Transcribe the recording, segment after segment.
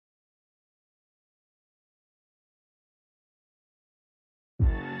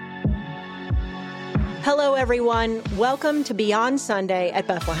Hello, everyone. Welcome to Beyond Sunday at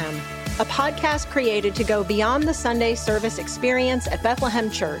Bethlehem, a podcast created to go beyond the Sunday service experience at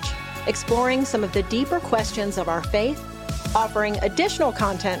Bethlehem Church, exploring some of the deeper questions of our faith, offering additional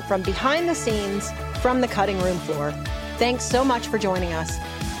content from behind the scenes from the cutting room floor. Thanks so much for joining us.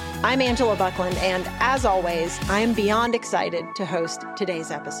 I'm Angela Buckland, and as always, I am beyond excited to host today's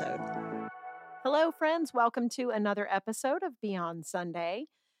episode. Hello, friends. Welcome to another episode of Beyond Sunday.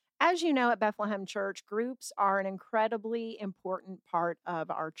 As you know, at Bethlehem Church, groups are an incredibly important part of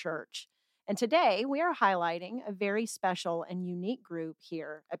our church. And today we are highlighting a very special and unique group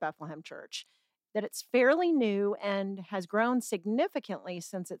here at Bethlehem Church, that it's fairly new and has grown significantly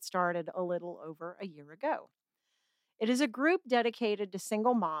since it started a little over a year ago. It is a group dedicated to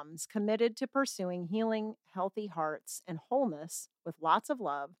single moms committed to pursuing healing, healthy hearts, and wholeness with lots of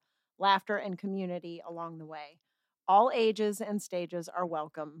love, laughter, and community along the way. All ages and stages are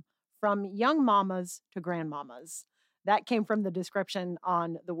welcome, from young mamas to grandmamas. That came from the description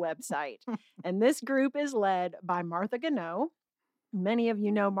on the website. And this group is led by Martha Gano. Many of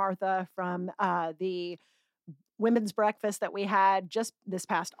you know Martha from the women's breakfast that we had just this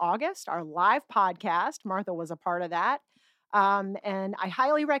past August, our live podcast. Martha was a part of that. And I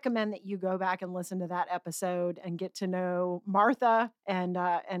highly recommend that you go back and listen to that episode and get to know Martha and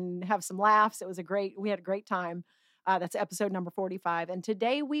have some laughs. We had a great time. That's episode number 45. And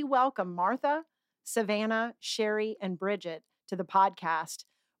today we welcome Martha, Savannah, Sherry, and Bridget to the podcast.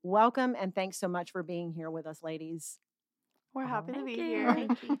 Welcome and thanks so much for being here with us, ladies. We're happy to be you. here.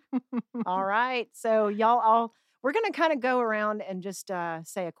 Thank you. All right. So we're going to kind of go around and just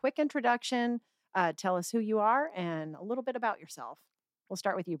say a quick introduction, tell us who you are and a little bit about yourself. We'll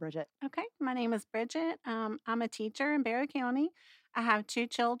start with you, Bridget. Okay, my name is Bridget. I'm a teacher in Barrow County. I have 2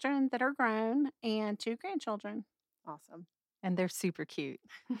 children that are grown and 2 grandchildren. Awesome. And they're super cute.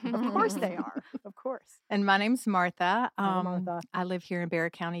 Of course they are. Of course. And my name's Martha. Hi, Martha. I live here in Barrow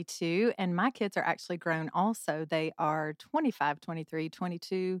County too. And my kids are actually grown also. They are 25, 23,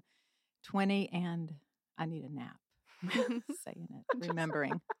 22, 20, and I need a nap. Saying it,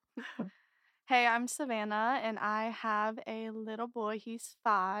 remembering. Hey, I'm Savannah, and I have a little boy. He's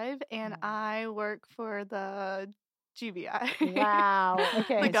 5, and I work for the GBI. Wow.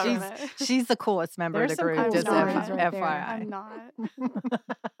 Okay. The government. She's the coolest member There's of the some group, cool just stories FYI. right there. I'm not.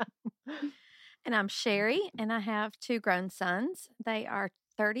 And I'm Sherry, and I have 2 grown sons. They are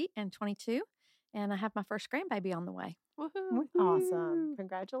 30 and 22, and I have my first grandbaby on the way. Woohoo. Awesome.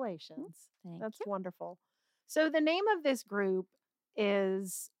 Congratulations. Thank That's you. wonderful. So the name of this group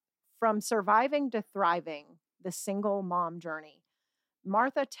is From Surviving to Thriving, the Single Mom Journey.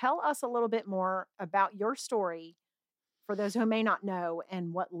 Martha, tell us a little bit more about your story for those who may not know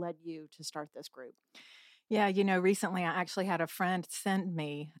and what led you to start this group. Yeah, recently I actually had a friend send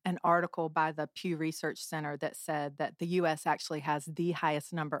me an article by the Pew Research Center that said that the U.S. actually has the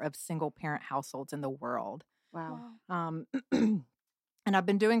highest number of single-parent households in the world. Wow. And I've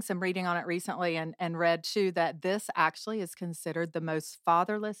been doing some reading on it recently and read, too, that this actually is considered the most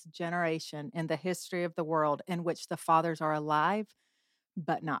fatherless generation in the history of the world, in which the fathers are alive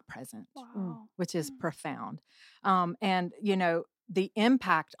but not present, Wow. which is profound. And, the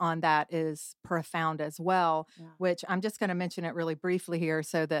impact on that is profound as well, which I'm just going to mention it really briefly here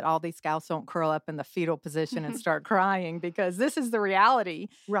so that all these gals don't curl up in the fetal position and start crying, because this is the reality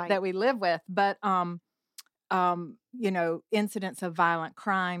that we live with. But, incidents of violent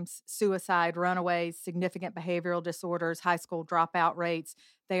crimes, suicide, runaways, significant behavioral disorders, high school dropout rates,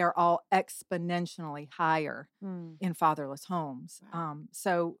 they are all exponentially higher in fatherless homes. Wow.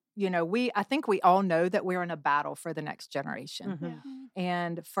 So, I think we all know that we're in a battle for the next generation. Mhm. Yeah.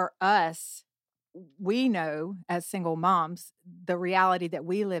 And for us, we know as single moms, the reality that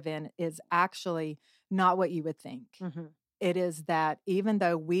we live in is actually not what you would think. Mhm. It is that even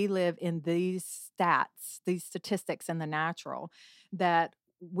though we live in these stats, these statistics in the natural, that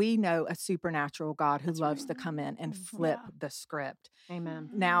we know a supernatural God who loves to come in and flip the script. Amen.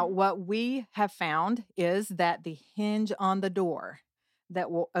 Now, what we have found is that the hinge on the door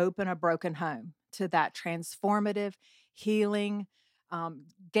that will open a broken home to that transformative, healing,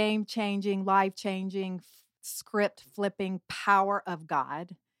 game-changing, life-changing, script-flipping power of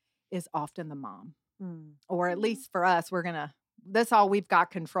God is often the mom. Or at least for us, that's all we've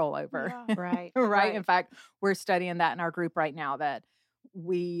got control over. Yeah. Right. Right. In fact, we're studying that in our group right now, that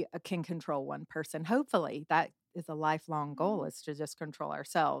we can control one person. Hopefully that is a lifelong goal, is to just control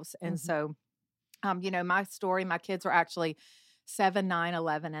ourselves. And so, my story, my kids were actually 7, 9,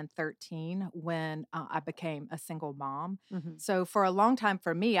 11, and 13 when I became a single mom. So for a long time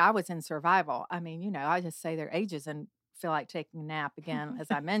for me, I was in survival. I mean, I just say their ages and feel like taking a nap again, as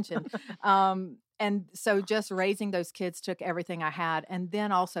I mentioned. And so just raising those kids took everything I had. And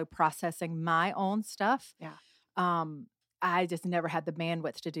then also processing my own stuff. Yeah. I just never had the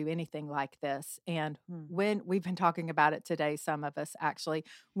bandwidth to do anything like this. And Hmm. when we've been talking about it today, some of us actually,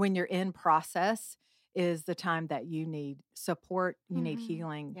 when you're in process is the time that you need support, you need Mhm.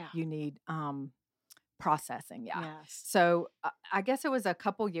 healing, Yeah. you need processing. Yeah. Yes. So I guess it was a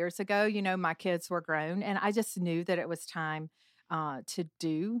couple years ago, my kids were grown and I just knew that it was time to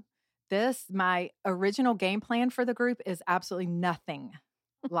do this. My original game plan for the group is absolutely nothing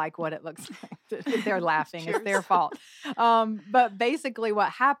like what it looks like. They're laughing. It's their Cheers. fault. But basically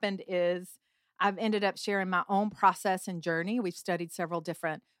what happened is I've ended up sharing my own process and journey. We've studied several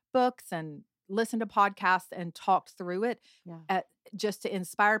different books and listened to podcasts and talked through it Yeah. just to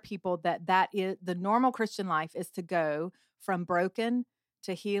inspire people that is the normal Christian life is to go from broken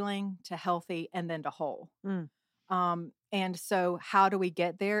to healing to healthy and then to whole. Mm. And so how do we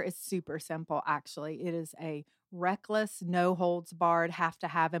get there? It's super simple, actually. It is a reckless, no holds barred, have to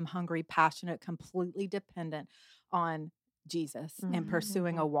have him hungry, passionate, completely dependent on Jesus and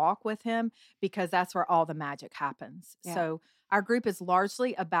pursuing a walk with him, because that's where all the magic happens. Yeah. So our group is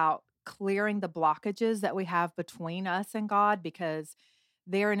largely about clearing the blockages that we have between us and God, because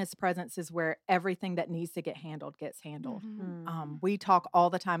there in his presence is where everything that needs to get handled gets handled. Mhm. We talk all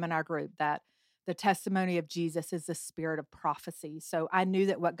the time in our group that the testimony of Jesus is the spirit of prophecy. So I knew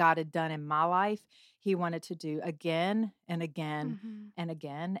that what God had done in my life, he wanted to do again and again Mhm. and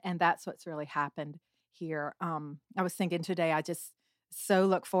again. And that's what's really happened here. I was thinking today, I just so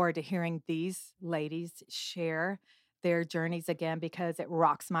look forward to hearing these ladies share their journeys again, because it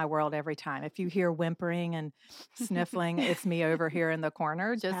rocks my world every time. If you hear whimpering and sniffling, it's me over here in the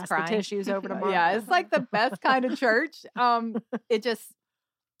corner just Pass crying. the tissues over to Martha. Yeah, it's like the best kind of church. It just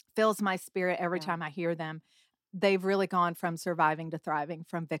fills my spirit every Yeah. time I hear them. They've really gone from surviving to thriving,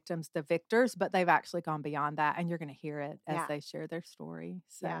 from victims to victors, but they've actually gone beyond that. And you're going to hear it as Yeah. they share their story.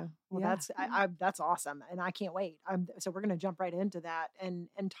 So, Yeah. Well, yeah. that's awesome, and I can't wait. So we're going to jump right into that and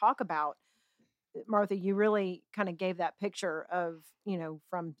talk about, Martha. You really kind of gave that picture of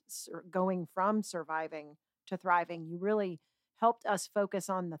from going from surviving to thriving. You really helped us focus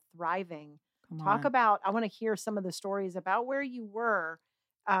on the thriving. Come Talk on. about. I want to hear some of the stories about where you were,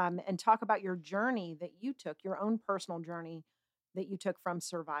 and talk about your journey that you took, your own personal journey that you took from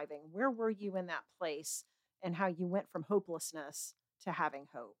surviving. Where were you in that place, and how you went from hopelessness to having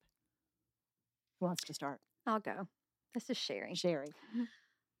hope? Who wants to start? I'll go. This is Sherry. Sherry.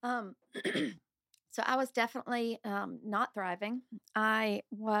 Um, so I was definitely not thriving. I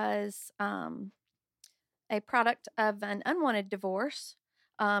was a product of an unwanted divorce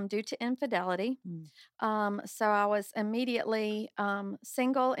due to infidelity. So I was immediately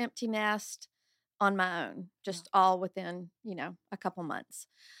single, empty nest on my own, just all within, a couple months.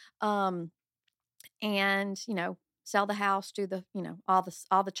 And, sell the house, do the,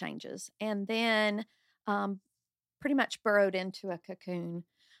 all the changes. And then pretty much burrowed into a cocoon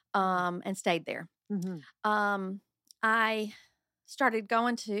and stayed there. Mm-hmm. I started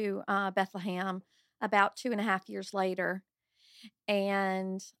going to Bethlehem about 2.5 years later,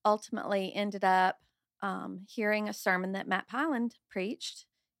 and ultimately ended up hearing a sermon that Matt Pyland preached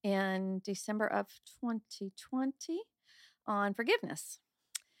in December of 2020 on forgiveness.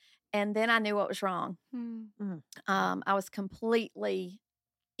 And then I knew what was wrong. I was completely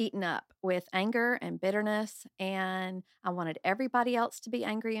eaten up with anger and bitterness, and I wanted everybody else to be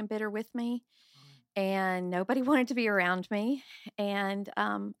angry and bitter with me, and nobody wanted to be around me, and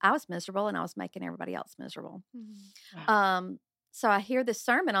I was miserable, and I was making everybody else miserable. So I hear this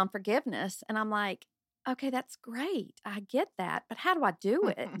sermon on forgiveness, and I'm like, okay, that's great. I get that, but how do I do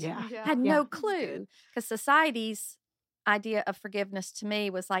it? Yeah. I had no clue, because society's idea of forgiveness to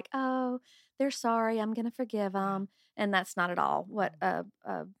me was like, oh, they're sorry, I'm going to forgive them. And that's not at all what a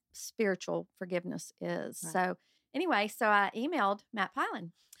spiritual forgiveness is. Right. So anyway, so I emailed Matt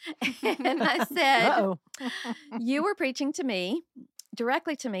Pyland and I said, you were preaching to me,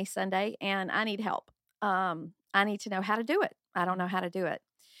 directly to me Sunday, and I need help. I need to know how to do it. I don't know how to do it.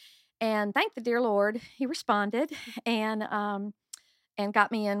 And thank the dear Lord, he responded and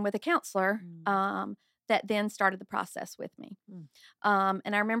got me in with a counselor that then started the process with me. And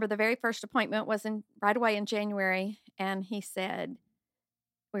I remember the very first appointment was right away in January. And he said,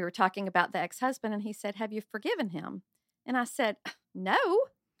 we were talking about the ex-husband, and he said, have you forgiven him? And I said, no.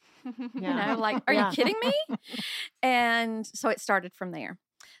 Are you kidding me? And so it started from there.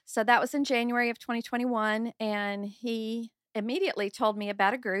 So that was in January of 2021. And he immediately told me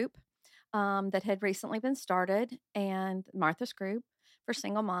about a group that had recently been started, and Martha's group for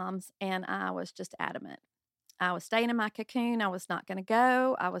single moms. And I was just adamant. I was staying in my cocoon. I was not going to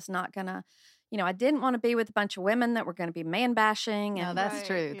go. I was not going to, I didn't want to be with a bunch of women that were going to be man bashing. No, And that's Right,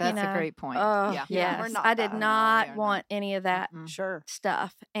 true. yeah. That's a great point. Oh, yeah. yes. We're not I did that. not No, we are want any of that Sure.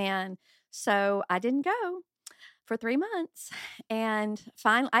 stuff. And so I didn't go for 3 months. And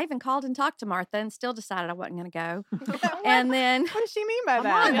finally, I even called and talked to Martha and still decided I wasn't going to go. And then, What does she mean by Come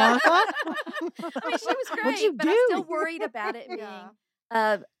that? on, Martha. I mean, she was What'd great, you but I'm do? still worried about it Yeah.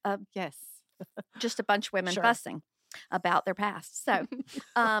 being Yes. just a bunch of women Sure. fussing about their past. So, so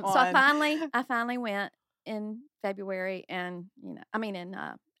on. I finally went in February and, in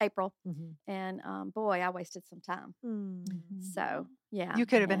April. Mhm. And boy, I wasted some time. So, yeah. You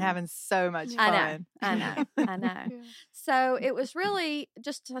could have been and- having so much I fun. I know. Yeah. So it was really,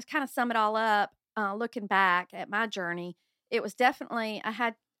 just to kind of sum it all up, looking back at my journey, it was definitely, I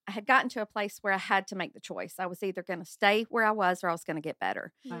had gotten to a place where I had to make the choice. I was either going to stay where I was or I was going to get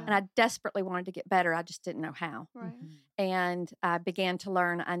better. Yeah. And I desperately wanted to get better. I just didn't know how. Right. And I began to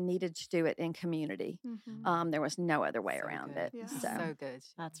learn I needed to do it in community. Mhm. There was no other way So around good. it. Yeah. So good.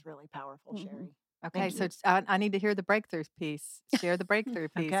 That's really powerful, Mhm. Sherry. Okay, Thank so you. I need to hear the breakthrough piece. Share the breakthrough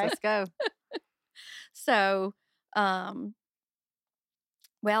piece. Okay. Let's go. So,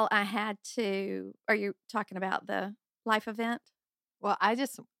 well, I had to, are you talking about the life event? Well, I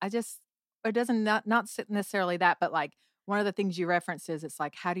just, it doesn't not necessarily that, but like one of the things you referenced is it's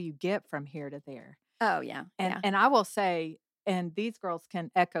like, how do you get from here to there? Oh, yeah. And I will say, and these girls can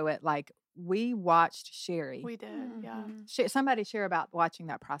echo it. Like we watched Sherry. We did. Yeah. Somebody share about watching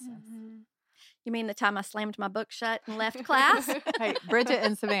that process. Mhm. You mean the time I slammed my book shut and left class? Hey, Bridget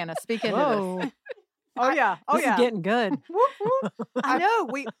and Savannah, speak into Whoa. this. Oh yeah. Oh This yeah. is getting good. I know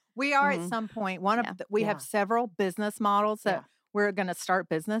we are Mhm. at some point. One Yeah. of we Yeah. have several business models that Yeah. we're going to start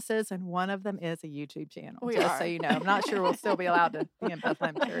businesses, and one of them is a YouTube channel. We just are. so you know, I'm not sure we'll still be allowed to be in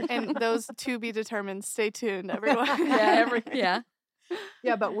Bethlehem Church. And those to be determined. Stay tuned, everyone. Yeah.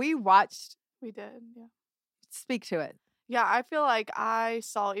 Yeah, but we watched. We did. Yeah. Speak to it. Yeah, I feel like I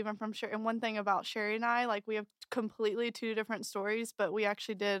saw even from Sherry, and one thing about Sherry and I, like we have completely two different stories, but we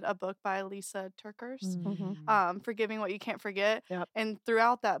actually did a book by Lisa Turkers, Forgiving What You Can't Forget. Yep. And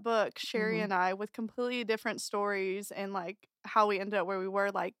throughout that book, Sherry Mhm. and I, with completely different stories and like how we ended up where we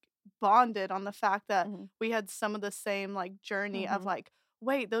were, like bonded on the fact that Mhm. we had some of the same like journey of Mhm. like,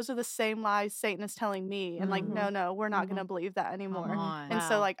 wait, those are the same lies Satan is telling me. And like, Mhm. no, we're not going to believe that anymore. Come on. And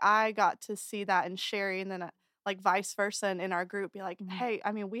so Wow. like I got to see that in Sherry, and then like vice versa, and in our group be like, Mhm. hey,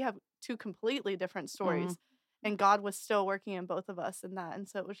 I mean, we have two completely different stories, and God was still working in both of us in that. And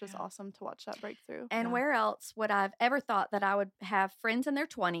so it was just Yeah. awesome to watch that breakthrough. And Yeah. where else would I have ever thought that I would have friends in their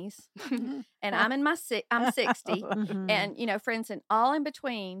 20s and I'm in I'm 60 Mhm. and friends all in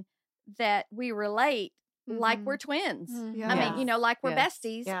between that we relate like Mhm. we're twins. Yeah. I mean, like we're Yes.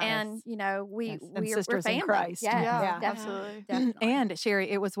 besties Yes. and we Yes. And we're sisters in family. Christ. Yeah, Yeah, definitely. absolutely. Definitely. And Sherry,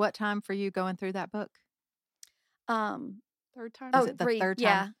 it was what time for you going through that book? Third time. Is it the 3. third time?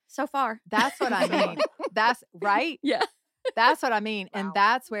 Yeah, so far. That's what I mean. That's right. Yeah. That's what I mean. And Wow.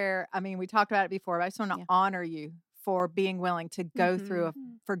 that's where, we talked about it before, but I just want to Yeah. honor you for being willing to go through a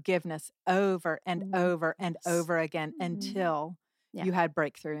forgiveness over and Mhm. over and Yes. over again Mhm. until Yeah. you had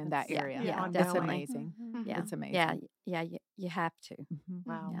breakthrough in that Yeah. area. Yeah. It's Ongoing. amazing. Mhm. Yeah. It's amazing. Yeah, you have to. Mhm.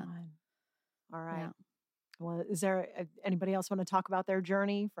 Wow. Yeah. All right. Yeah. Well, is there anybody else want to talk about their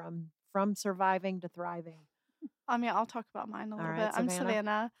journey from surviving to thriving? I mean, I'll talk about mine a little right, bit. I'm Savannah.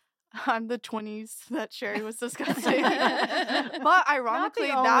 Savannah. I'm the 20s that Sherry was discussing. But ironically,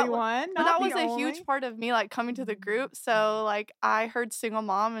 Not the that only one. but Not that the was a only. huge part of me, like coming to the group. So like I heard single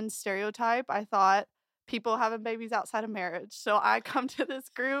mom and stereotype. I thought people having babies outside of marriage. So I come to this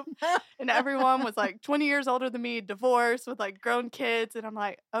group and everyone was like 20 years older than me, divorced with like grown kids. And I'm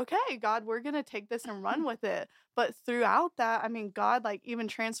like, okay, God, we're going to take this and run with it. But throughout that, I mean, God like even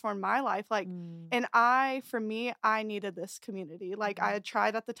transformed my life. Like, and for me, I needed this community. Like I had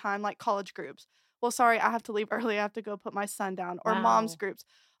tried at the time, like college groups. Well, sorry, I have to leave early. I have to go put my son down. Or mom's Wow. groups.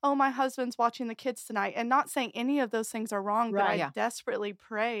 Oh, my husband's watching the kids tonight. And not saying any of those things are wrong, but Right. I Yeah. desperately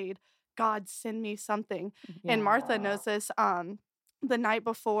prayed, God, send me something. Yeah. And Martha knows this. The night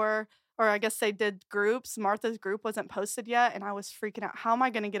before, or I guess they did groups, Martha's group wasn't posted yet. And I was freaking out. How am I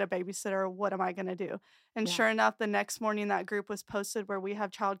going to get a babysitter? What am I going to do? And Yeah. sure enough, the next morning that group was posted where we have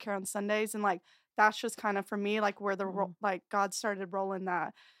childcare on Sundays. And like, that's just kind of for me, like where like God started rolling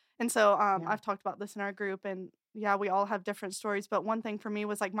that. And so Yeah. I've talked about this in our group, and yeah, we all have different stories. But one thing for me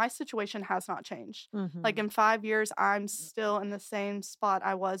was like my situation has not changed. Mhm. Like in 5 years, I'm still in the same spot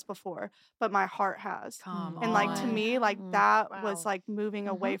I was before, but my heart has. Come And like to on. me, like Mm. that Wow. was like moving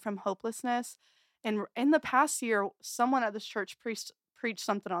away from hopelessness. And in the past year, someone at this church preached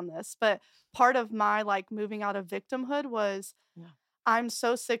something on this. But part of my like moving out of victimhood was Yeah. I'm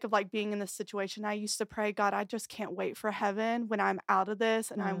so sick of like being in this situation. I used to pray, God, I just can't wait for heaven when I'm out of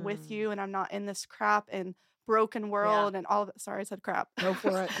this and I'm with you and I'm not in this crap and broken world and all of it. Sorry, I said crap. Go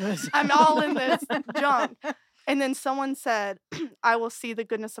for it. I'm all in this junk. And then someone said, I will see the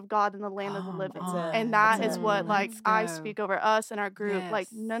goodness of God in the land of the living. And that is what like I speak over us and our group. Like,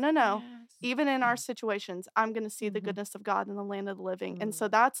 no. Yes. Even in our situations, I'm going to see the goodness of God in the land of the living. And so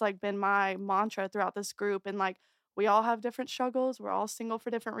that's like been my mantra throughout this group. And like, we all have different struggles. We're all single for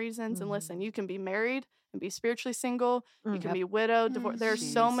different reasons. And listen, you can be married and be spiritually single. You can be widowed, divorced. There are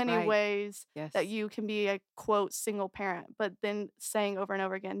so many ways that you can be a, quote, single parent. But then saying over and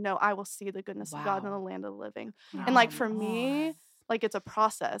over again, no, I will see the goodness of God in the land of the living. And like for me, like it's a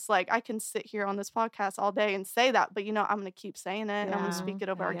process. Like I can sit here on this podcast all day and say that, but you know, I'm going to keep saying it and I'm going to speak it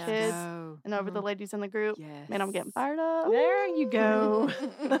over our kids and over the ladies in the group. Man, I'm getting fired up. There you go.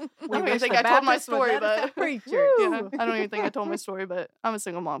 I don't even think I told my story, but preacher. Yeah, I don't even think I told my story, but I'm a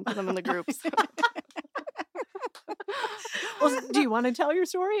single mom because I'm in the groups. Well, do you want to tell your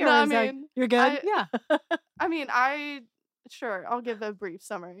story? Or No, I is that, mean, you're good? I mean, sure, I'll give a brief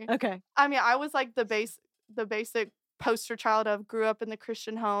summary. Okay. I mean, I was like the basic poster child of grew up in the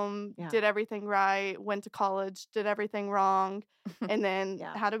Christian home, did everything right, went to college, did everything wrong, and then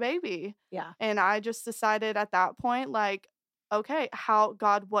had a baby. Yeah. And I just decided at that point, like, okay,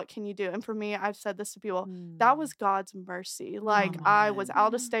 God, what can you do? And for me, I've said this to people, that was God's mercy. Like I was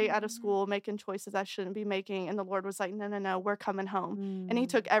out of state, out of school, making choices I shouldn't be making. And the Lord was like, no, we're coming home. And he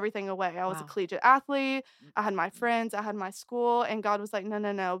took everything away. I was a collegiate athlete. I had my friends. I had my school. And God was like,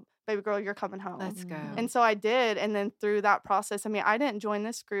 no, baby girl, you're coming home. Let's go. And so I did. And then through that process, I mean, I didn't join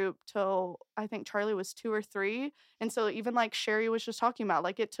this group till I think Charlie was 2 or 3. And so even like Sherry was just talking about,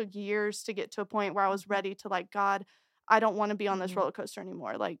 like it took years to get to a point where I was ready to like, God, I don't want to be on this roller coaster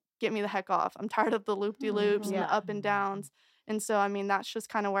anymore. Like, get me the heck off. I'm tired of the loop-de-loops and the up and downs. And so, I mean, that's just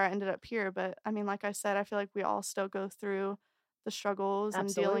kind of where I ended up here. But I mean, like I said, I feel like we all still go through the struggles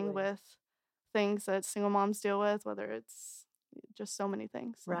and dealing with things that single moms deal with, whether it's just so many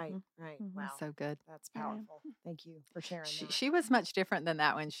things. Right. Wow. So good. That's powerful. Thank you for sharing that. She was much different than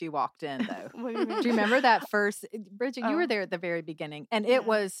that when she walked in, though. What do you mean? Do you remember that first? Bridget, you were there at the very beginning. And it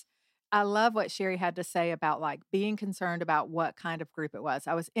was... I love what Sherry had to say about like being concerned about what kind of group it was.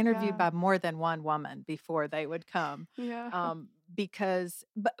 I was interviewed by more than one woman before they would come. Because,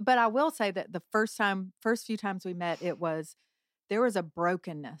 but I will say that the first few times we met, there was a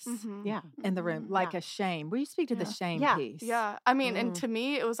brokenness in the room, like a shame. Will you speak to the shame piece? Yeah. I mean, and to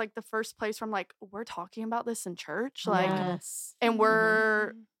me, it was like the first place where I'm like, we're talking about this in church. Like, and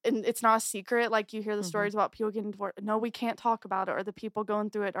and it's not a secret. Like you hear the stories about people getting divorced. No, we can't talk about it. Or the people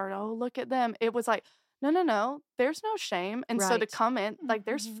going through it. Or, oh, look at them. It was like, no. There's no shame. And so to come in, like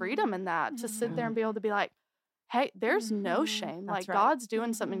there's freedom in that. To sit there and be able to be like, hey, there's no shame. Like God's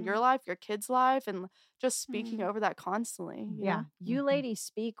doing something in your life, your kid's life, and just speaking over that constantly. You ladies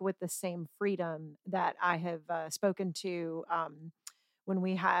speak with the same freedom that I have spoken to when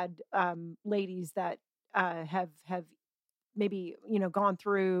we had ladies that have maybe, gone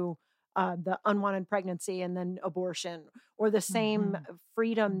through the unwanted pregnancy and then abortion, or the same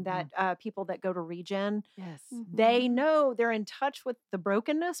freedom that people that go to Regen, they know they're in touch with the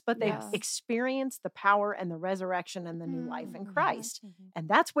brokenness, but they've experienced the power and the resurrection and the new life in Christ. And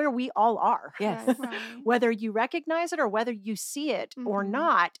that's where we all are. Whether you recognize it or whether you see it or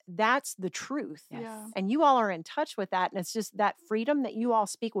not, that's the truth. And you all are in touch with that. And it's just that freedom that you all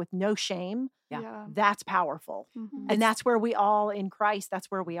speak with no shame. That's powerful. And that's where we all in Christ,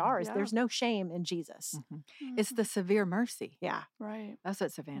 that's where we are, is there's no shame in Jesus. It's the severe mercy. Right. That's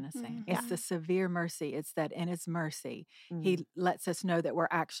what Savannah's saying. It's the severe mercy. It's that in his mercy, he lets us know that we're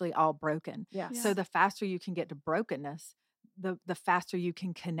actually all broken. So the faster you can get to brokenness, the faster you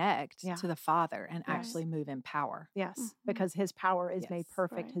can connect to the Father and actually move in power. Because his power is made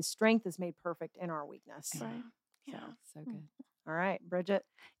perfect. His strength is made perfect in our weakness. So good. All right, Bridget.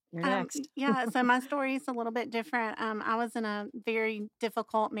 You're next. So my story is a little bit different. I was in a very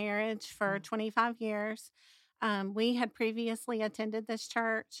difficult marriage for 25 years. We had previously attended this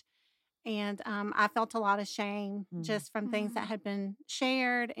church, and I felt a lot of shame just from things that had been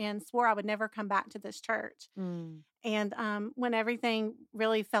shared, and swore I would never come back to this church. And when everything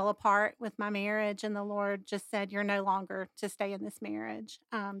really fell apart with my marriage, and the Lord just said, you're no longer to stay in this marriage.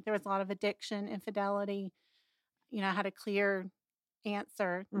 There was a lot of addiction, infidelity. I had a clear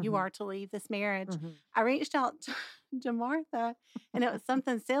answer. You are to leave this marriage. I reached out to Martha, and it was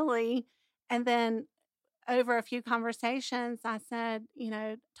something silly. And then over a few conversations, I said,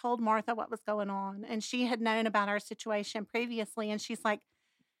 told Martha what was going on. And she had known about our situation previously. And she's like,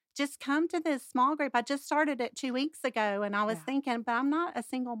 just come to this small group. I just started it 2 weeks ago, and I was thinking, but I'm not a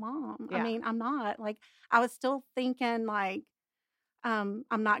single mom. I mean, I'm not. Like, I was still thinking, like, I'm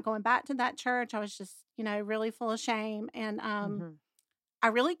not going back to that church. I was just, really full of shame. And I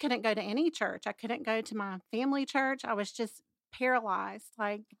really couldn't go to any church. I couldn't go to my family church. I was just paralyzed.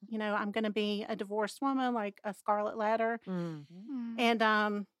 Like, I'm going to be a divorced woman, like a scarlet letter.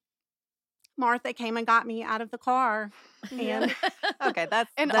 And Martha came and got me out of the car. And okay, that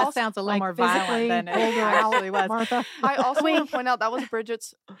also, sounds a little more violent than it actually was. Martha. I also want to point out that was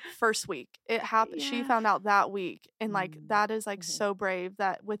Bridget's first week. It happened. She found out that week, and like that is like so brave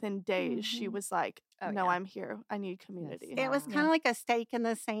that within days she was like, "No, I'm here. I need community." It was kind of like a stake in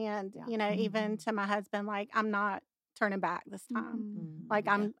the sand, even to my husband. Like, I'm not turning back this time. Like,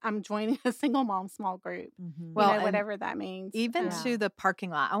 I'm joining a single mom small group. Well, whatever that means. Even to the parking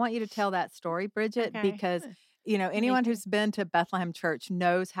lot. I want you to tell that story, Bridget, because anyone who's been to Bethlehem Church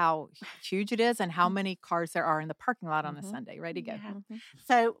knows how huge it is and how many cars there are in the parking lot on a Sunday. Ready to go.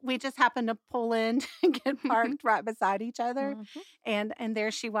 So we just happened to pull in and get parked right beside each other. And there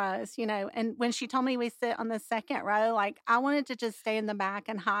she was, and when she told me we sit on the second row, like, I wanted to just stay in the back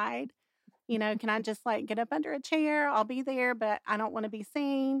and hide. Can I just like get up under a chair? I'll be there, but I don't want to be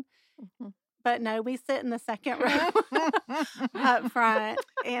seen. But no, we sit in the second row up front.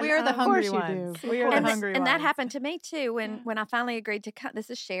 And, we are the hungry ones. We are the hungry ones. And that happened to me too when I finally agreed to come. This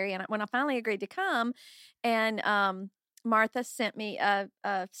is Sherry. And when I finally agreed to come, and Martha sent me a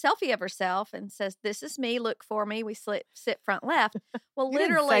selfie of herself and says, "This is me. Look for me." We sit front left. Well, You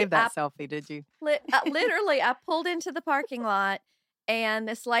literally, didn't save that selfie, did you? Literally, I pulled into the parking lot, and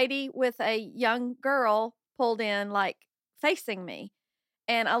this lady with a young girl pulled in, like, facing me.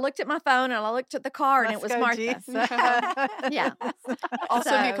 And I looked at my phone and I looked at the car, and it was Martha. Yeah.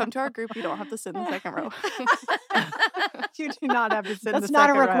 Also, if you come to our group, you don't have to sit in the second row. You do not have to sit in the That's second not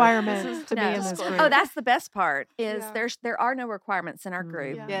a row. requirement to be in this No. group. Oh, that's the best part is there are no requirements in our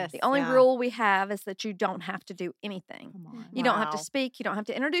group. Yes. The only rule we have is that you don't have to do anything. Come on. You don't have to speak. You don't have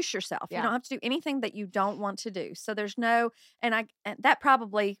to introduce yourself. You don't have to do anything that you don't want to do. So there's no, and that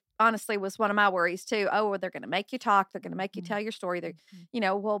probably honestly was one of my worries too. Oh, they're going to make you talk. They're going to make you tell your story. They're,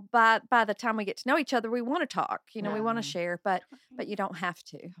 well, by the time we get to know each other, we want to talk. We want to share, but you don't have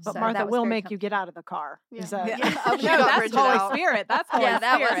to. But So Martha that was will very make you get out of the car. Yeah. Is that- Oh, no, that's Bridget Holy out. Spirit. That's Holy yeah,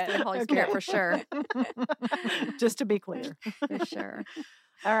 that Spirit. was the Holy Spirit for sure. Just to be clear. For sure.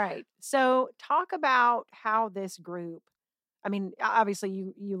 All right. So talk about how this group, I mean,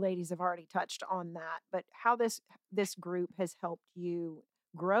 obviously you ladies have already touched on that, but how this group has helped you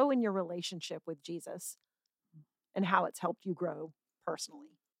grow in your relationship with Jesus and how it's helped you grow personally.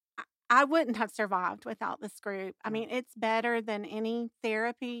 I wouldn't have survived without this group. I mean, it's better than any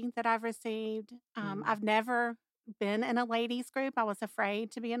therapy that I've received. I've never been in a ladies group. I was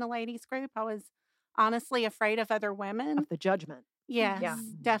afraid to be in a ladies group. I was honestly afraid of other women. Of the judgment. Yes, Yeah.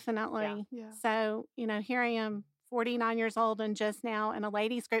 definitely. Yeah. So, here I am, 49 years old and just now in a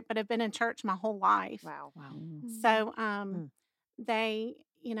ladies group, but have been in church my whole life. Wow. So, they,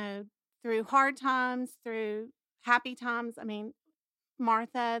 through hard times, through happy times, I mean,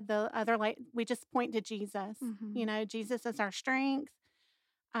 Martha, the other lady, we just point to Jesus. Jesus is our strength.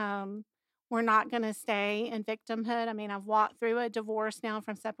 We're not going to stay in victimhood. I mean, I've walked through a divorce now,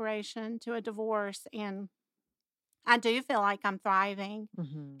 from separation to a divorce, and I do feel like I'm thriving,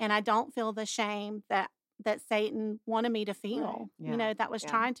 and I don't feel the shame that Satan wanted me to feel, that was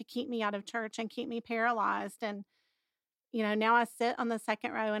trying to keep me out of church and keep me paralyzed. And, now I sit on the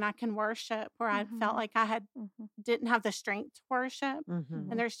second row and I can worship where I felt like I didn't have the strength to worship.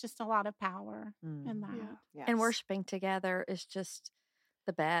 And there's just a lot of power in that. Yes. And worshiping together is just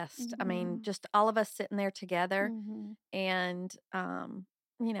the best. I mean, just all of us sitting there together and,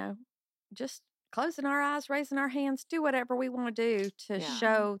 just closing our eyes, raising our hands, do whatever we want to do to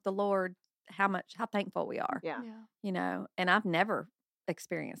show the Lord how thankful we are. Yeah. And I've never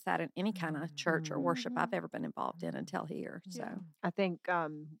experienced that in any kind of church or worship I've ever been involved in until here. So I think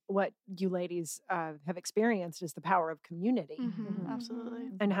what you ladies have experienced is the power of community. Absolutely.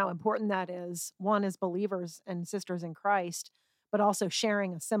 And how important that is, one, as believers and sisters in Christ, but also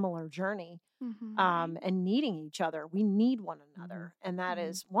sharing a similar journey and needing each other. We need one another. And that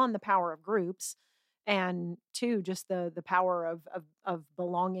is, one, the power of groups, and two, just the power of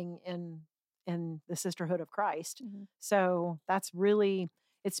belonging in the sisterhood of Christ. So that's really,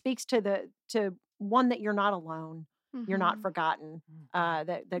 it speaks to one, that you're not alone. You're not forgotten,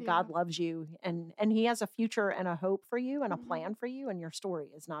 that God loves you, and he has a future and a hope for you and a plan for you, and your story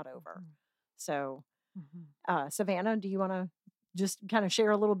is not over. So, Savannah, do you want to just kind of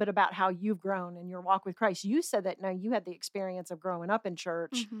share a little bit about how you've grown in your walk with Christ. You said that now you had the experience of growing up in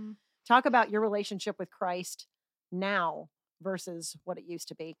church. Mm-hmm. Talk about your relationship with Christ now versus what it used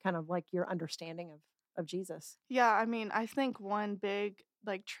to be, kind of like your understanding of Jesus. Yeah, I mean, I think one big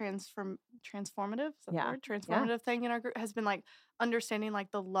like transformative, is that the word? Transformative thing in our group has been like understanding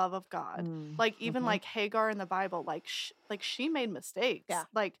like the love of God. Like even like Hagar in the Bible, like she made mistakes. Yeah.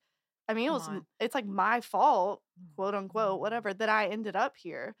 Like, I mean, it's like my fault, quote unquote, whatever, that I ended up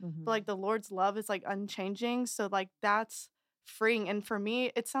here. But like the Lord's love is like unchanging. So like that's freeing. And for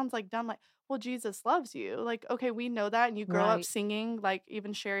me, it sounds like dumb, like, well, Jesus loves you. Like, okay, we know that. And you grow up singing, like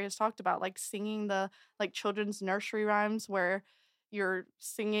even Sherry has talked about, like singing the like children's nursery rhymes where you're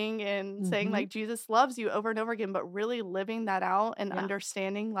singing and saying like Jesus loves you over and over again, but really living that out and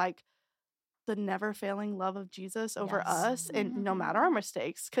understanding like the never failing love of Jesus over us and no matter our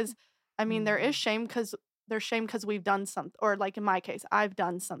mistakes. Because I mean, there is shame because there's shame because we've done something, or like in my case, I've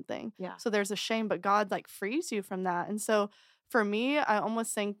done something. Yeah. So there's a shame, but God like frees you from that. And so for me, I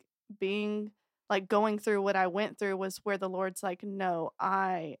almost think being like going through what I went through was where the Lord's like, no,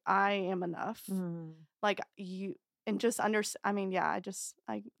 I am enough. Like you, and just I mean, yeah,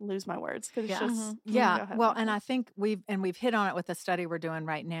 I lose my words because it's just, Well, and I think we've hit on it with the study we're doing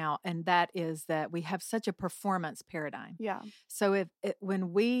right now. And that is that we have such a performance paradigm. Yeah. So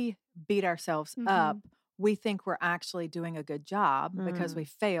when we beat ourselves up, we think we're actually doing a good job because we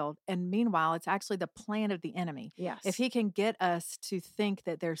failed. And meanwhile, it's actually the plan of the enemy. Yes. If he can get us to think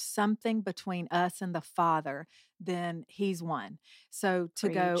that there's something between us and the Father, then he's won. So to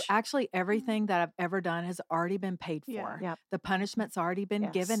go, actually, everything that I've ever done has already been paid for. Yep. The punishment's already been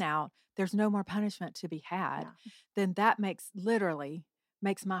given out. There's no more punishment to be had. Then that literally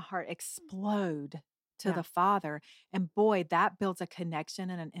makes my heart explode to the Father. And boy, that builds a connection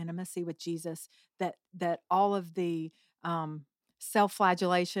and an intimacy with Jesus that all of the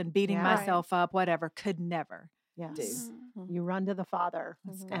self-flagellation, beating myself up, whatever, could never do. You run to the Father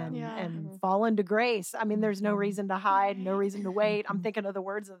and fall into grace. I mean, there's no reason to hide, no reason to wait. I'm thinking of the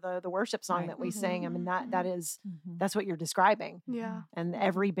words of the worship song that we sing. I mean, that's what you're describing. Yeah. And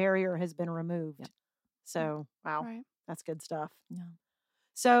every barrier has been removed. So, wow, that's good stuff. Yeah.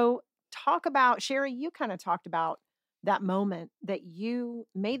 So talk about, Sherry, you kind of talked about that moment that you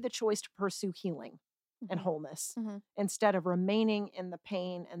made the choice to pursue healing and wholeness instead of remaining in the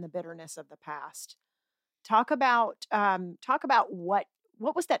pain and the bitterness of the past. Talk about what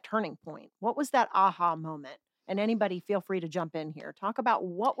was that turning point? What was that aha moment? And anybody feel free to jump in here. Talk about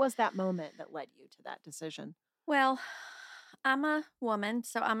what was that moment that led you to that decision? Well, I'm a woman,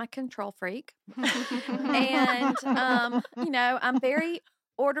 so I'm a control freak. And, I'm very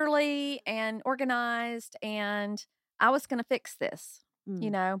orderly and organized, and I was going to fix this,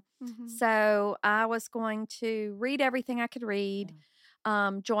 So I was going to read everything I could read,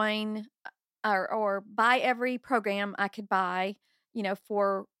 join or buy every program I could buy,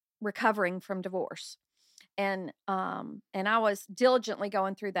 for recovering from divorce. And I was diligently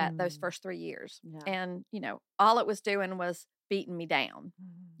going through those first 3 years. Yeah. And, all it was doing was beating me down,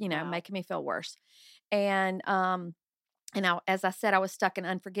 making me feel worse. And as I said, I was stuck in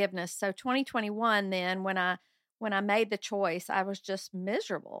unforgiveness. So 2021, then when I made the choice, I was just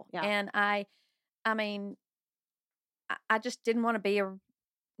miserable. Yeah. And I just didn't want to be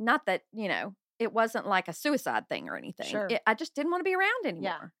not that, it wasn't like a suicide thing or anything. Sure. I just didn't want to be around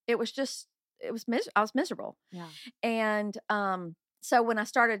anymore. Yeah. I was miserable. Yeah. And so when I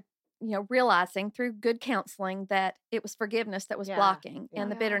started, realizing through good counseling that it was forgiveness that was blocking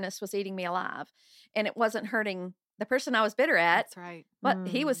and the bitterness was eating me alive, and it wasn't hurting the person I was bitter at. That's right. But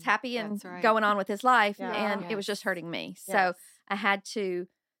he was happy and going on with his life, and it was just hurting me. So I had to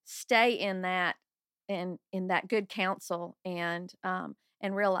stay in that in that good counsel and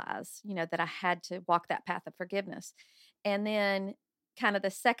realize, that I had to walk that path of forgiveness. And then kind of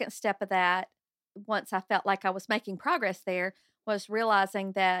the second step of that, once I felt like I was making progress there, was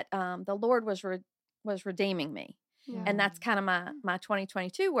realizing that the Lord was redeeming me. Yeah. And that's kind of my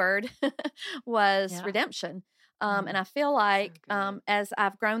 2022 word was redemption. And I feel like as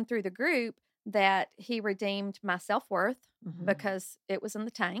I've grown through the group, that he redeemed my self-worth because it was in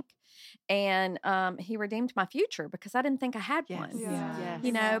the tank. And he redeemed my future because I didn't think I had one.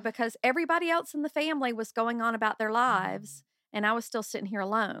 Yes. Because everybody else in the family was going on about their lives. And I was still sitting here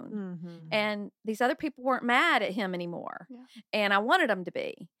alone. And these other people weren't mad at him anymore. Yeah. And I wanted them to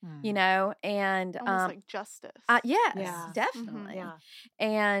be, and almost like justice. Yes, definitely. Yeah.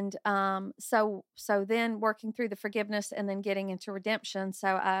 And so then working through the forgiveness and then getting into redemption.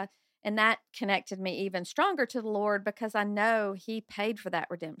 So And that connected me even stronger to the Lord because I know He paid for that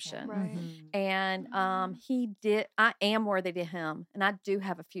redemption. Right. And I am worthy to Him, and I do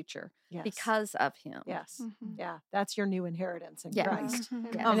have a future because of Him. Yes. Yeah. That's your new inheritance in Christ.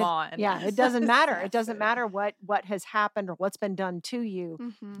 Yeah. Come on. Yeah. It doesn't matter. It doesn't matter what has happened or what's been done to you,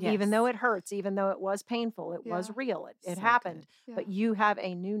 even though it hurts, even though it was painful, it was real, it So happened, good. but you have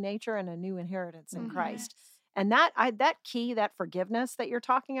a new nature and a new inheritance in Christ. And that key, that forgiveness that you're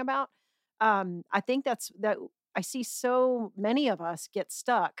talking about, I think that I see so many of us get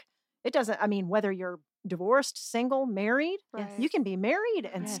stuck. It doesn't, I mean, whether you're divorced, single, married, you can be married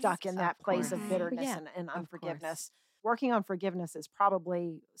and stuck in that place of bitterness and unforgiveness. Working on forgiveness is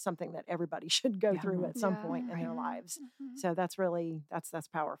probably something that everybody should go through at some point in their lives. So that's really, that's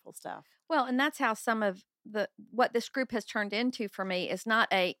powerful stuff. Well, and that's how some of what this group has turned into for me is not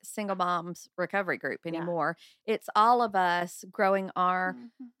a single mom's recovery group anymore. It's all of us growing our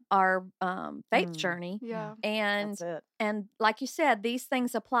faith journey. Yeah. And That's it. and like you said, these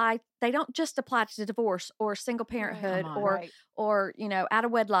things apply. They don't just apply to divorce or single parenthood or out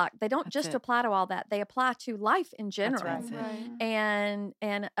of wedlock. They don't just apply to all that. They apply to life in general. That's Right. And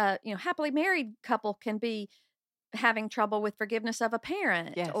happily married couple can be having trouble with forgiveness of a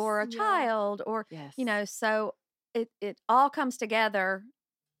parent or a child or so it all comes together,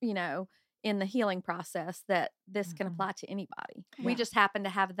 in the healing process that this can apply to anybody. We just happen to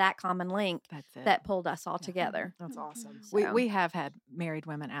have that common link that pulled us all together. That's awesome. So. We have had married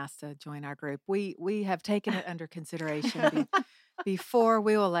women asked to join our group. We have taken it under consideration. Before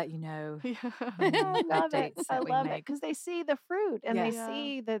we will let you know. I love it. I love it because they see the fruit and they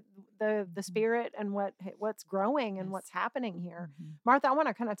see the spirit and what's growing and what's happening here. Martha, I want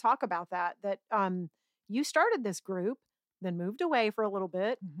to kind of talk about that you started this group, then moved away for a little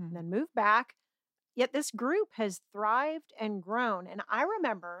bit, and then moved back. Yet this group has thrived and grown. And I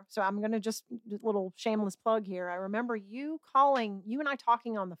remember, so I'm going to just a little shameless plug here. I remember you and I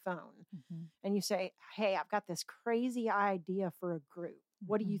talking on the phone and you say, hey, I've got this crazy idea for a group.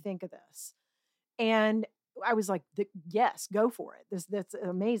 What do you think of this? And I was like, yes, go for it. That's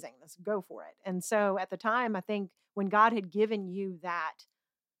amazing. Let's go for it. And so at the time, I think when God had given you that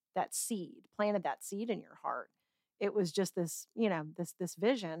seed, planted that seed in your heart, it was just this, this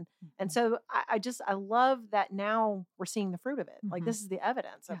vision. And so I love that now we're seeing the fruit of it. Like this is the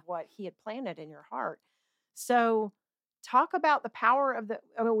evidence of what He had planted in your heart. So talk about the power of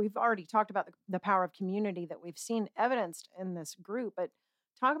we've already talked about the power of community that we've seen evidenced in this group, but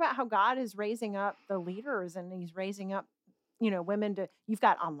talk about how God is raising up the leaders and He's raising up, women you've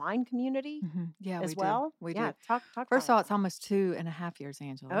got online community as well. We do. Talk First of all, it's almost 2.5 years,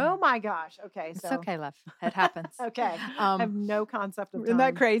 Angela. Oh my gosh. Okay. It's okay, love. It happens. Okay. I have no concept of time. Isn't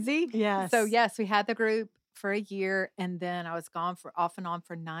that crazy? Yes. So yes, we had the group for a year and then I was gone off and on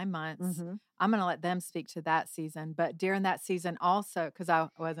for 9 months. I'm going to let them speak to that season. But during that season also, because I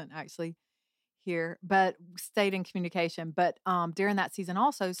wasn't actually here, but stayed in communication. But during that season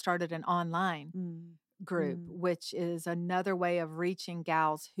also started an online group, which is another way of reaching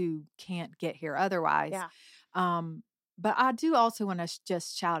gals who can't get here otherwise. But I do also want to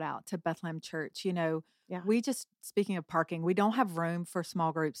just shout out to Bethlehem Church. We just, speaking of parking, we don't have room for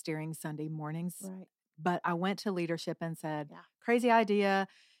small groups during Sunday mornings. Right. But I went to leadership and said, crazy idea.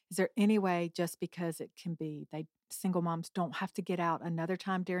 Is there any way, just because it can be, single moms don't have to get out another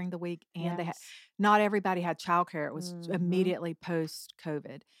time during the week, and not everybody had childcare. It was immediately post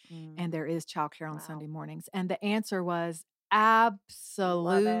COVID, and there is childcare on Sunday mornings. And the answer was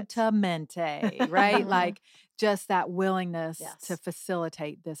absolutamente, right? Like just that willingness to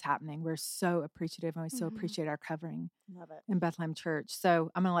facilitate this happening. We're so appreciative, and we so appreciate our covering in Bethlehem Church.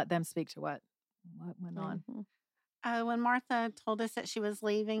 So I'm going to let them speak to what went on. When Martha told us that she was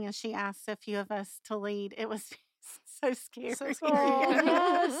leaving and she asked a few of us to lead, it was so scary.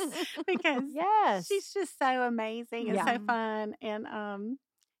 Because she's just so amazing and so fun. And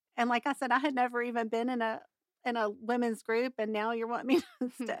like I said, I had never even been in a women's group, and now you're wanting me to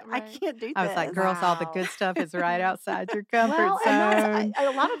stay. I can't do this. I was like, girls, all the good stuff is right outside your comfort zone. And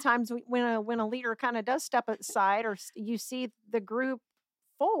a lot of times when a leader kind of does step aside, or you see the group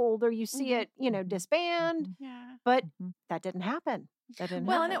fold, or you see it, disband. But that didn't happen.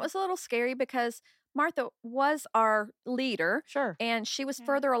 And it was a little scary because Martha was our leader. Sure. And she was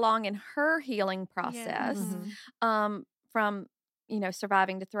further along in her healing process from,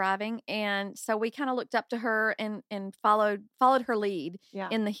 surviving to thriving. And so we kind of looked up to her and followed her lead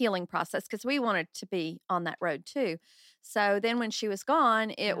in the healing process, because we wanted to be on that road too. So then when she was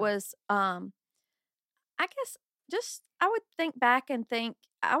gone, it was, I guess, I would think back and think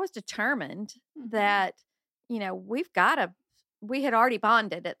I was determined that, we've got to we had already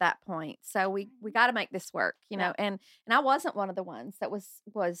bonded at that point. So we got to make this work, you know, and I wasn't one of the ones that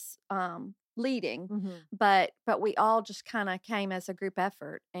was leading, but we all just kind of came as a group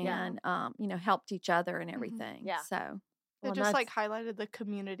effort and, you know, helped each other and everything. Yeah. So it just like highlighted the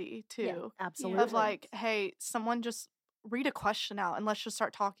community too. Yeah, absolutely. Of like, hey, someone just read a question out and let's just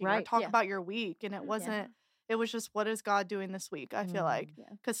start talking or talk about your week. And it wasn't, it was just, what is God doing this week? I feel like,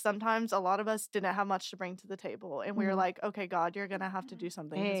 because sometimes a lot of us didn't have much to bring to the table. And we were like, okay, God, you're going to have to do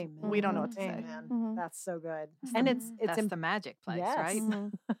something. Amen. We don't know what to say. That's so good. And it's that's the magic place, right?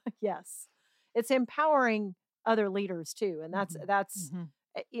 Yes. It's empowering other leaders too. And that's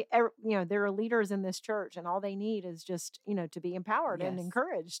you know, there are leaders in this church and all they need is just, you know, to be empowered and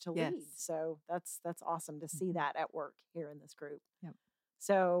encouraged to lead. So that's awesome to see that at work here in this group. Yep.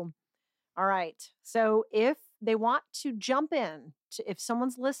 So, all right. So if they want to jump in, if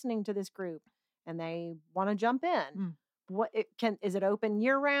someone's listening to this group and they want to jump in, is it open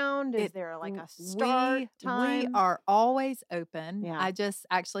year round? Is there like a start time? We are always open. Yeah. I just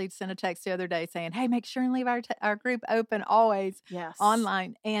actually sent a text the other day saying, hey, make sure and leave our group open always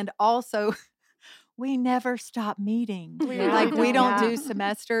online. And also, we never stop meeting. We don't do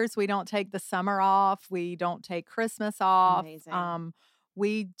semesters. We don't take the summer off. We don't take Christmas off. Amazing.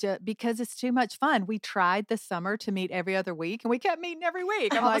 We just, because it's too much fun. We tried this summer to meet every other week, and we kept meeting every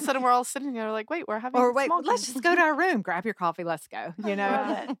week. All of a sudden, we're all sitting there like, wait, we're having let's just go to our room, grab your coffee, let's go. You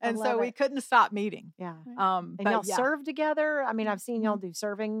know, and so we couldn't stop meeting. Yeah. And y'all serve together. I mean, I've seen y'all do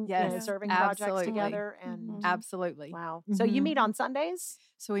serving, serving projects together, and absolutely. Wow. So you meet on Sundays?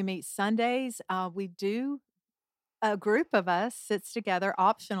 So we meet Sundays. We do. A group of us sits together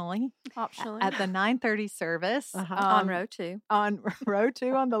optionally at the 9:30 service on row 2. On row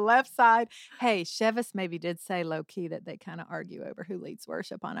 2 on the left side. Hey, Chevis maybe did say low key that they kind of argue over who leads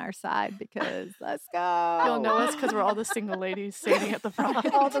worship on our side because let's go. You'll know us because we're all the single ladies standing at the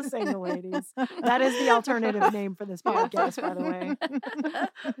front. All the single ladies. That is the alternative name for this podcast, by the way.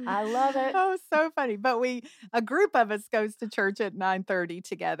 I love it. Oh, so funny. But a group of us goes to church at 9:30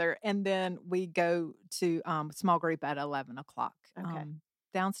 together, and then we go to small group at 11 o'clock. Okay.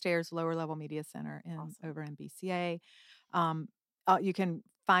 Downstairs, Lower Level Media Center over in BCA. You can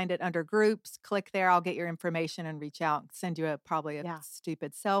find it under groups. Click there. I'll get your information and reach out. Send you probably a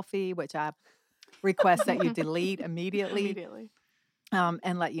stupid selfie, which I request that you delete immediately.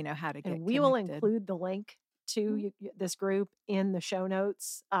 And let you know how to get and we connected. will include the link to this group in the show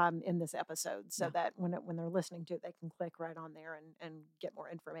notes in this episode so that when they're listening to it, they can click right on there and get more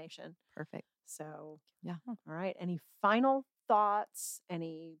information. Perfect. So, all right. Any final thoughts,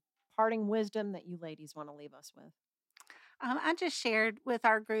 any parting wisdom that you ladies want to leave us with? I just shared with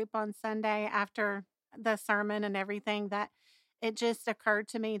our group on Sunday after the sermon and everything that it just occurred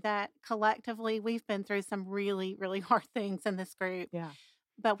to me that collectively we've been through some really, really hard things in this group. Yeah.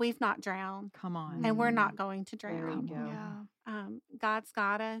 But we've not drowned. Come on. And we're not going to drown. There you go. Yeah. God's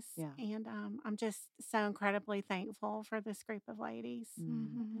got us. Yeah. And I'm just so incredibly thankful for this group of ladies.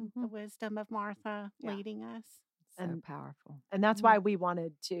 And the wisdom of Martha leading us. So powerful. And that's why we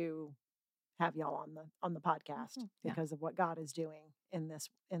wanted to have y'all on the podcast because of what God is doing in this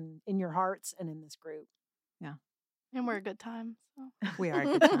in your hearts and in this group. Yeah. And we're a good time. So. We are a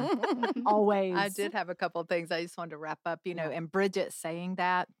good time. Always. I did have a couple of things I just wanted to wrap up, and Bridget saying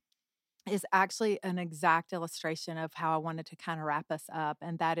that is actually an exact illustration of how I wanted to kind of wrap us up.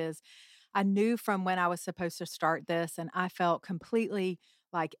 And that is, I knew from when I was supposed to start this, and I felt completely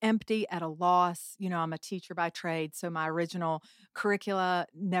like empty, at a loss. I'm a teacher by trade, so my original curricula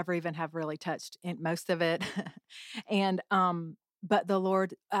never even have really touched most of it. And, but the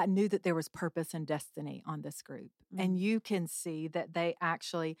Lord, I knew that there was purpose and destiny on this group. And you can see that they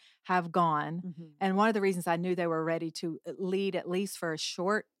actually have gone. And one of the reasons I knew they were ready to lead, at least for a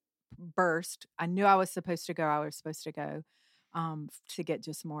short burst, I knew I was supposed to go to get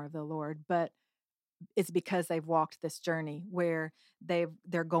just more of the Lord. But it's because they've walked this journey where they've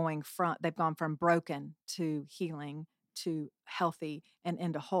gone from broken to healing to healthy and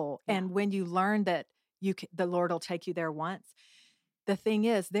into whole. Yeah. And when you learn that the Lord will take you there once, the thing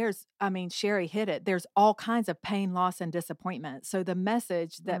is, Sherry hit it. There's all kinds of pain, loss, and disappointment. So the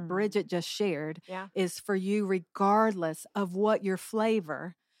message that Bridget just shared is for you, regardless of what your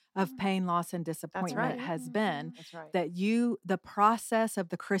flavor of pain, loss, and disappointment has been. That's right. That the process of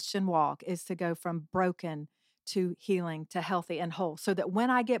the Christian walk is to go from broken to healing to healthy and whole. So that when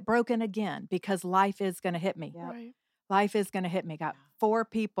I get broken again, because life is going to hit me. Right. Life is going to hit me. Got 4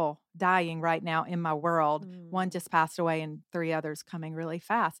 people dying right now in my world. 1 just passed away and 3 others coming really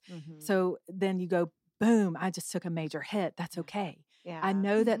fast. So then you go, boom, I just took a major hit. That's okay. Yeah. I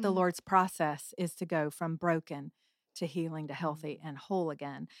know that the Lord's process is to go from broken to healing, to healthy and whole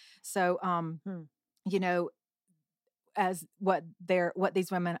again. So, you know, as what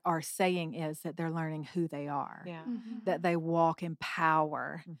these women are saying is that they're learning who they are, that they walk in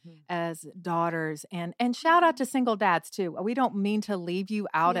power as daughters, and shout out to single dads too. We don't mean to leave you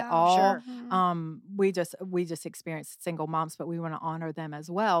out at all. Sure. We just experienced single moms, but we want to honor them as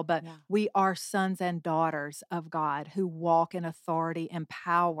well. But we are sons and daughters of God who walk in authority and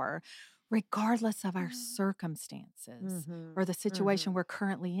power, regardless of our circumstances or the situation we're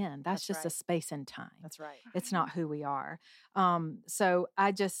currently in. That's just a space and time. That's right. It's not who we are. So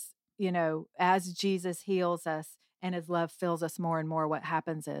I just, you know, as Jesus heals us and his love fills us more and more, what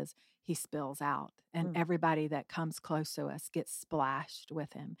happens is he spills out, and everybody that comes close to us gets splashed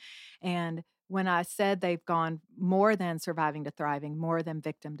with him. And when I said they've gone more than surviving to thriving, more than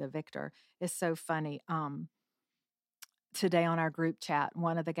victim to victor, it's so funny. Today on our group chat,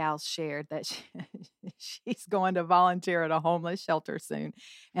 one of the gals shared that she's going to volunteer at a homeless shelter soon.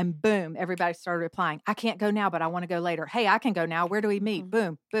 And boom, everybody started replying, I can't go now, but I want to go later. Hey, I can go now. Where do we meet?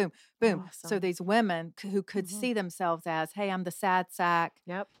 Boom, boom, boom. Awesome. So these women who could see themselves as, hey, I'm the sad sack.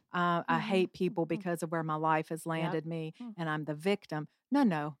 Yep. I hate people because of where my life has landed me, and I'm the victim.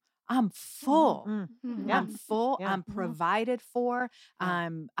 No. I'm full. I'm full. I'm provided for.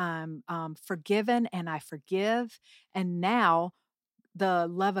 I'm forgiven, and I forgive. And now the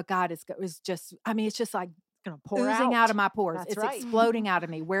love of God is just, I mean, it's just like going to pour oozing out of my pores. That's it's right. exploding out of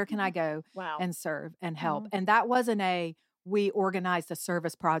me. Where can I go Wow. and serve and help? And that wasn't we organized a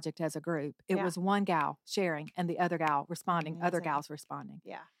service project as a group. It was one gal sharing and the other gal responding, other gals responding.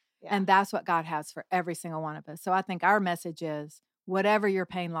 Yeah. And that's what God has for every single one of us. So I think our message is, whatever your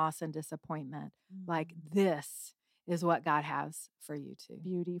pain, loss, and disappointment, like this is what God has for you too.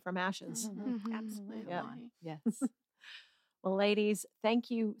 Beauty from ashes. Absolutely. Yep. Yes. Well, ladies,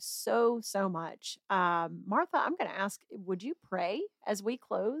 thank you so much. Martha, I'm going to ask, would you pray as we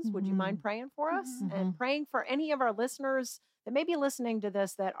close? Would you mind praying for us and praying for any of our listeners that may be listening to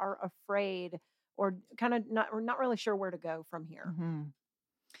this that are afraid or kind of not really sure where to go from here?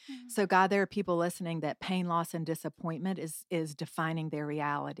 So God, there are people listening that pain, loss, and disappointment is defining their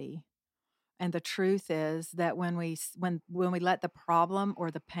reality. And the truth is that when we let the problem or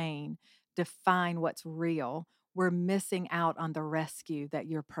the pain define what's real, we're missing out on the rescue that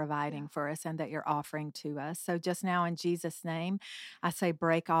you're providing for us and that you're offering to us. So just now, in Jesus' name, I say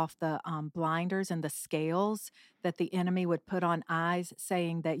break off the blinders and the scales that the enemy would put on eyes,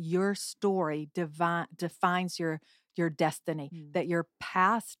 saying that your story defines your destiny, that your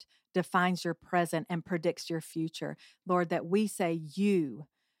past defines your present and predicts your future. Lord, that we say you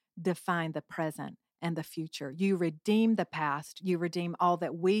define the present and the future. You redeem the past. You redeem all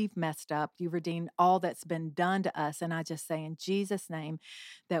that we've messed up. You redeem all that's been done to us. And I just say in Jesus' name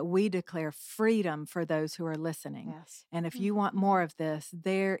that we declare freedom for those who are listening. Yes. And if you want more of this,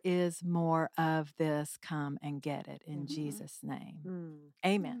 there is more of this. Come and get it in Jesus' name.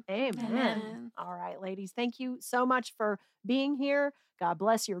 Amen. Amen. All right, ladies, thank you so much for being here. God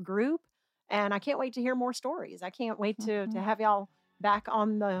bless your group. And I can't wait to hear more stories. I can't wait to have y'all back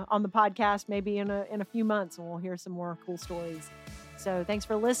on the podcast maybe in a few months, and we'll hear some more cool stories. So thanks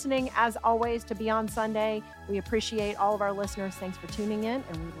for listening, as always, to Beyond Sunday. We appreciate all of our listeners. Thanks for tuning in,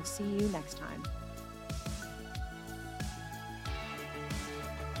 and we will see you next time.